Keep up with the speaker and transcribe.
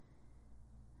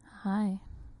Hi.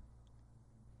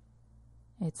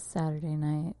 It's Saturday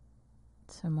night.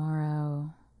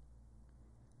 Tomorrow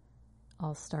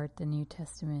I'll start the New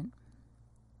Testament.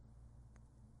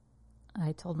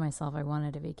 I told myself I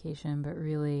wanted a vacation, but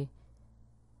really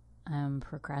I'm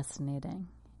procrastinating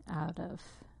out of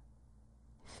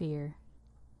fear.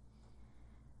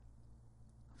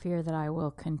 Fear that I will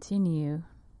continue,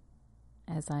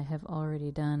 as I have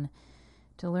already done,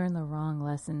 to learn the wrong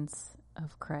lessons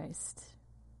of Christ,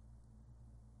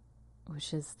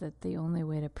 which is that the only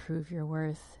way to prove your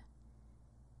worth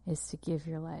is to give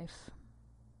your life.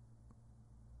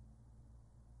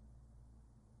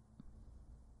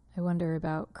 I wonder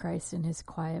about Christ in his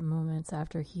quiet moments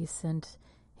after he sent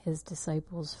his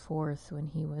disciples forth when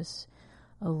he was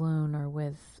alone or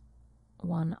with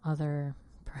one other,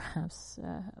 perhaps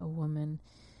a woman,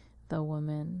 the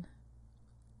woman.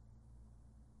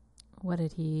 What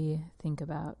did he think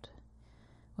about?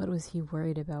 What was he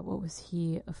worried about? What was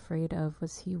he afraid of?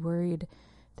 Was he worried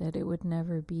that it would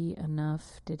never be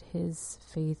enough? Did his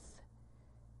faith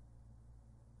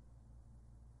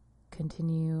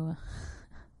continue?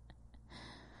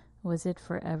 Was it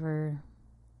forever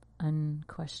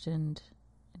unquestioned?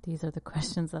 These are the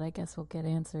questions that I guess will get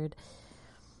answered.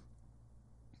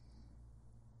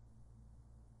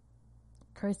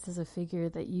 Christ is a figure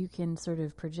that you can sort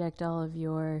of project all of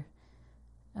your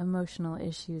emotional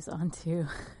issues onto.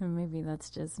 Maybe that's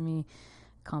just me.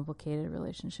 Complicated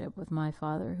relationship with my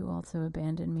father, who also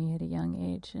abandoned me at a young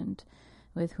age and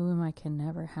with whom I can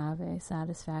never have a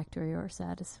satisfactory or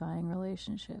satisfying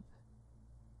relationship.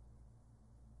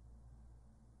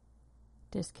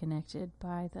 Disconnected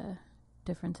by the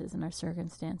differences in our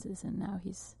circumstances, and now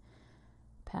he's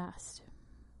passed.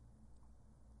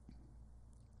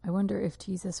 I wonder if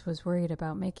Jesus was worried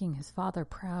about making his father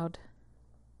proud.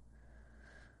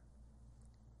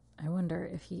 I wonder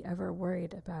if he ever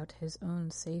worried about his own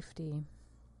safety.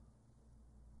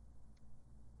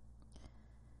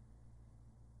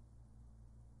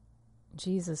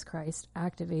 Jesus Christ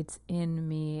activates in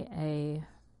me a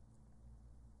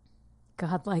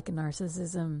godlike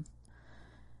narcissism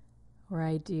where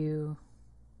I do,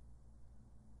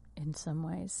 in some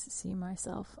ways, see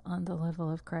myself on the level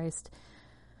of Christ,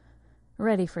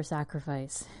 ready for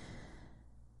sacrifice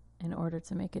in order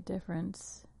to make a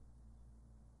difference.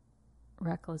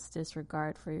 Reckless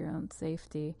disregard for your own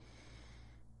safety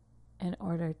in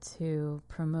order to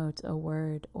promote a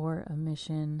word or a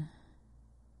mission.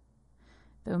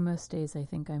 Though most days I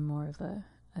think I'm more of a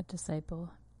disciple,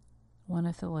 one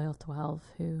of the loyal 12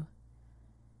 who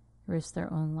risk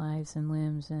their own lives and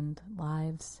limbs and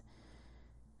lives,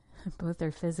 both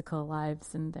their physical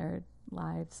lives and their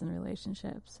lives and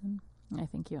relationships. And I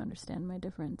think you understand my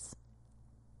difference.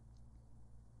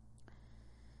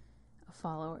 A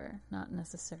follower, not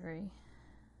necessarily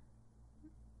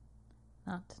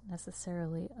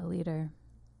a leader,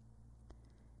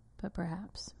 but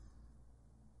perhaps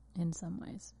in some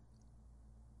ways.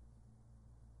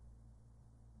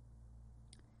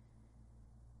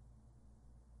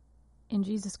 In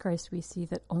Jesus Christ, we see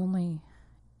that only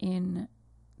in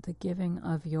the giving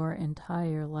of your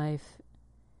entire life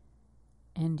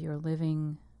and your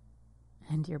living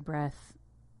and your breath,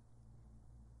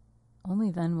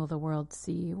 only then will the world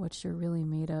see what you're really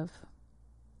made of.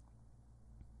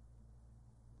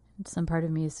 And some part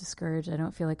of me is discouraged. I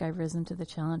don't feel like I've risen to the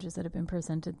challenges that have been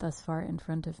presented thus far in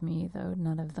front of me, though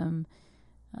none of them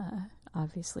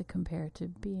obviously compare to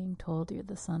being told you're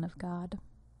the Son of God.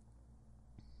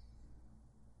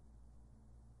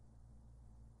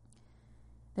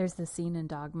 There's the scene in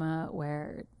Dogma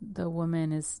where the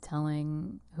woman is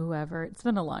telling whoever, it's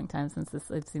been a long time since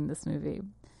I've seen this movie,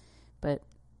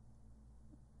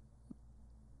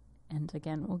 and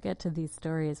again, we'll get to these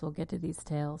stories, we'll get to these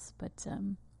tales, but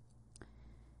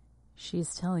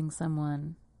she's telling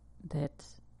someone that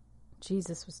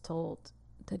Jesus was told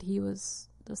that he was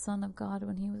the Son of God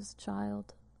when he was a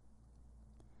child.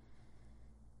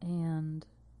 And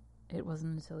it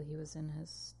wasn't until he was in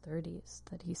his 30s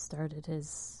that he started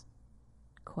his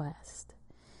quest.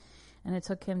 And it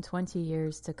took him 20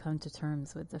 years to come to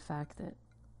terms with the fact that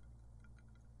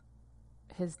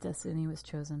his destiny was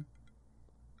chosen.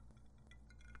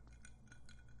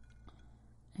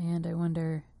 And I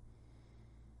wonder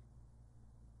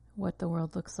what the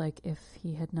world looks like if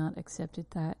he had not accepted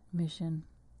that mission.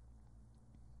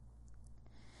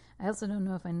 I also don't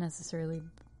know if I necessarily,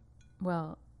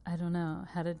 I don't know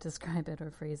how to describe it or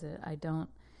phrase it. I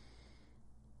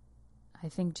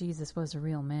think Jesus was a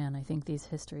real man. I think these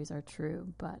histories are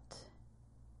true, but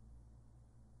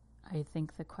I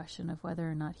think the question of whether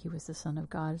or not he was the Son of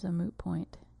God is a moot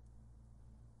point.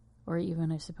 or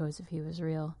even, I suppose, if he was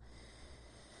real,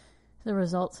 the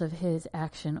results of his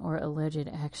action or alleged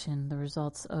action, the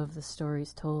results of the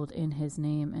stories told in his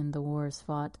name and the wars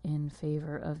fought in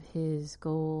favor of his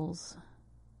goals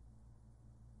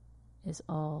is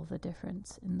all the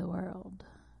difference in the world.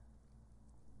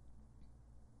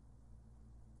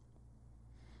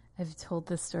 I've told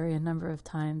this story a number of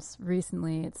times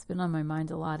recently. It's been on my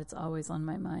mind a lot. It's always on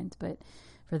my mind. But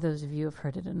for those of you who have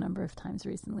heard it a number of times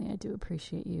recently, I do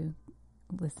appreciate you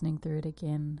listening through it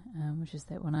again, which is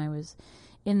that when I was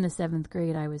in the 7th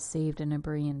grade, I was saved in a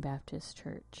Berean Baptist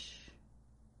church.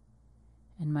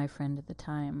 And my friend at the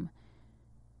time,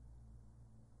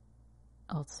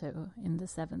 also in the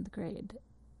 7th grade,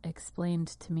 explained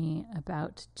to me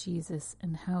about Jesus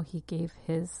and how he gave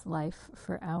his life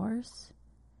for ours,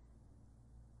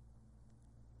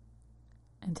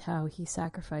 and how he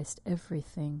sacrificed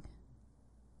everything.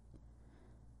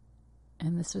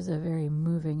 And this was a very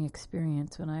moving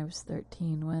experience when I was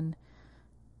 13, when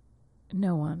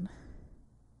no one,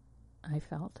 I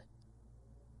felt,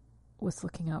 was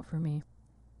looking out for me,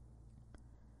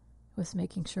 was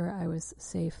making sure I was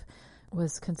safe,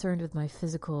 was concerned with my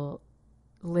physical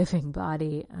living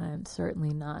body, and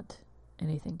certainly not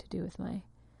anything to do with my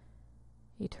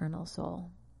eternal soul.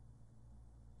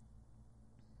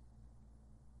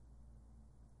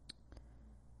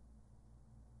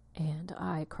 And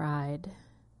I cried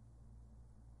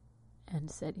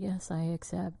and said, yes, I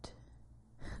accept.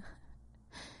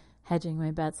 Hedging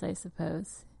my bets, I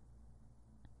suppose.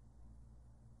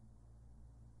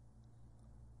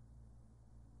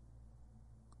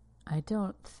 I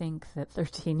don't think that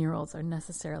 13-year-olds are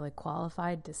necessarily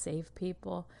qualified to save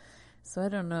people, so I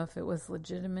don't know if it was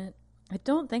legitimate. I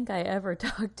don't think I ever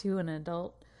talked to an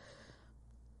adult.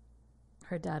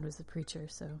 Her dad was a preacher,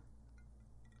 so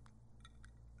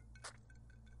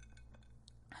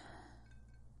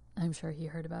I'm sure he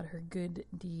heard about her good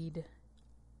deed.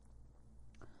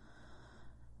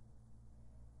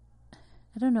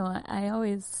 I don't know, I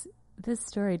always, this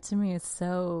story to me is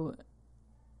so,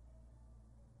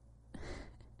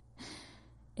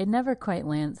 it never quite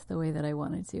lands the way that I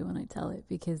wanted to when I tell it,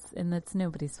 because, and that's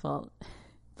nobody's fault,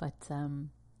 but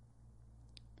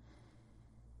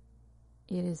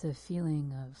it is a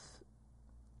feeling of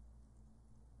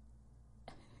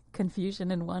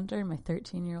confusion and wonder. My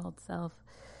 13-year-old self,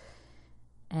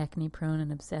 acne prone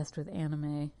and obsessed with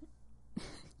anime,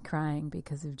 crying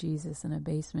because of Jesus in a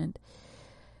basement,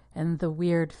 and the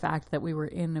weird fact that we were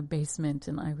in a basement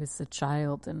and I was a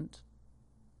child and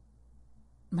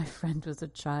my friend was a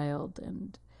child,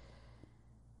 and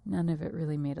none of it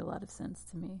really made a lot of sense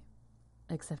to me,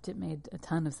 except it made a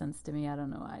ton of sense to me. I don't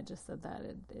know why I just said that.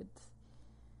 It's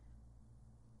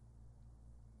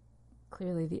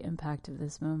clearly the impact of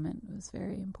this moment was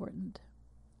very important.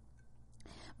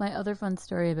 My other fun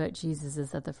story about Jesus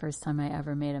is that the first time I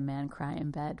ever made a man cry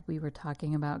in bed, we were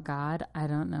talking about God. I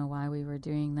don't know why we were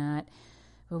doing that,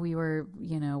 but we were,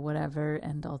 whatever,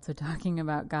 and also talking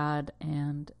about God,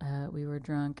 and we were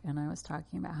drunk, and I was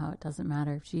talking about how it doesn't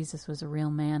matter if Jesus was a real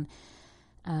man,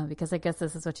 because I guess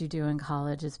this is what you do in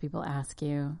college, is people ask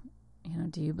you,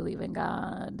 do you believe in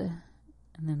God?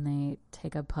 And then they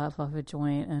take a puff off a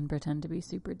joint and pretend to be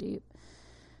super deep,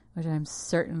 which I'm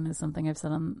certain is something I've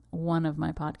said on one of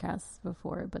my podcasts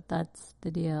before, but that's the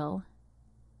deal.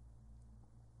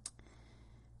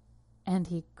 And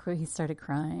he started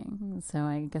crying, so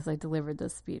I guess I delivered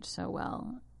this speech so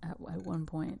well at one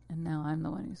point, and now I'm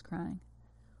the one who's crying.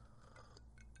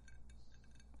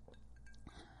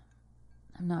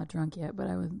 I'm not drunk yet, but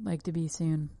I would like to be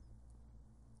soon.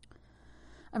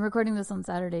 I'm recording this on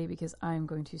Saturday because I'm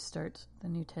going to start the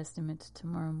New Testament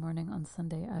tomorrow morning on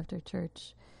Sunday after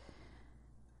church.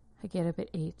 I get up at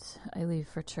 8. I leave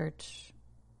for church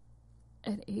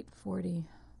at 8:40.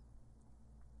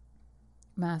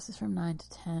 Mass is from 9 to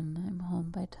 10. I'm home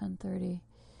by 10:30.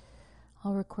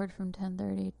 I'll record from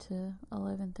 10:30 to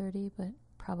 11:30, but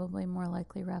probably more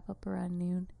likely wrap up around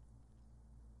noon.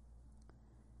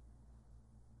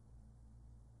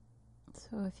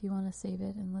 So if you want to save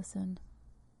it and listen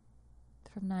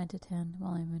from 9 to 10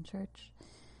 while I'm in church,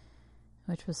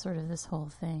 which was sort of this whole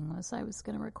thing, was I was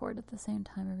going to record at the same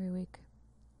time every week.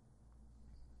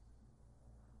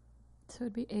 So it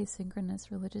would be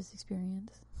asynchronous religious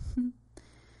experience.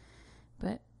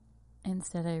 But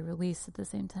instead I release at the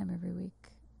same time every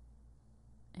week.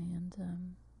 And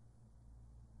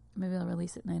maybe I'll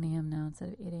release at 9 a.m. now instead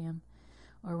of 8 a.m.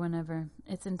 or whenever.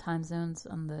 It's in time zones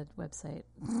on the website,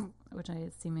 which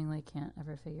I seemingly can't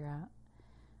ever figure out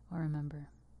or remember.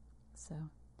 So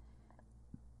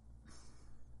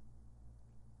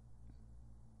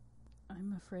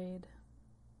I'm afraid.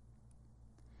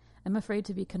 I'm afraid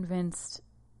to be convinced.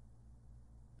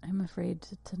 I'm afraid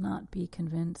to not be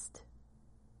convinced.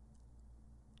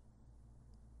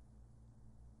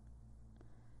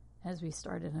 As we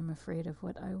started, I'm afraid of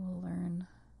what I will learn.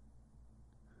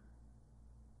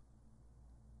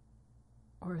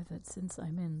 Or that since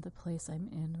I'm in the place I'm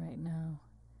in right now,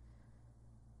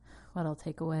 what I'll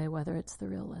take away, whether it's the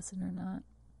real lesson or not.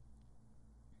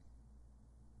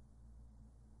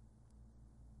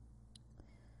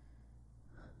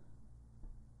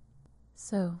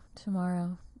 So,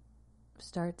 tomorrow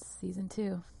starts season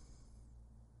 2.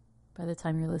 By the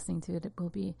time you're listening to it, it will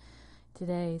be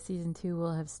today. Season 2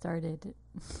 will have started.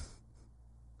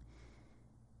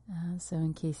 So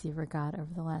in case you forgot,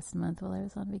 over the last month while I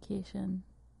was on vacation,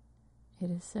 it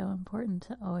is so important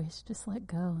to always just let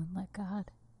go and let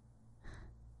God.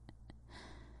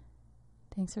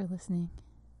 Thanks for listening.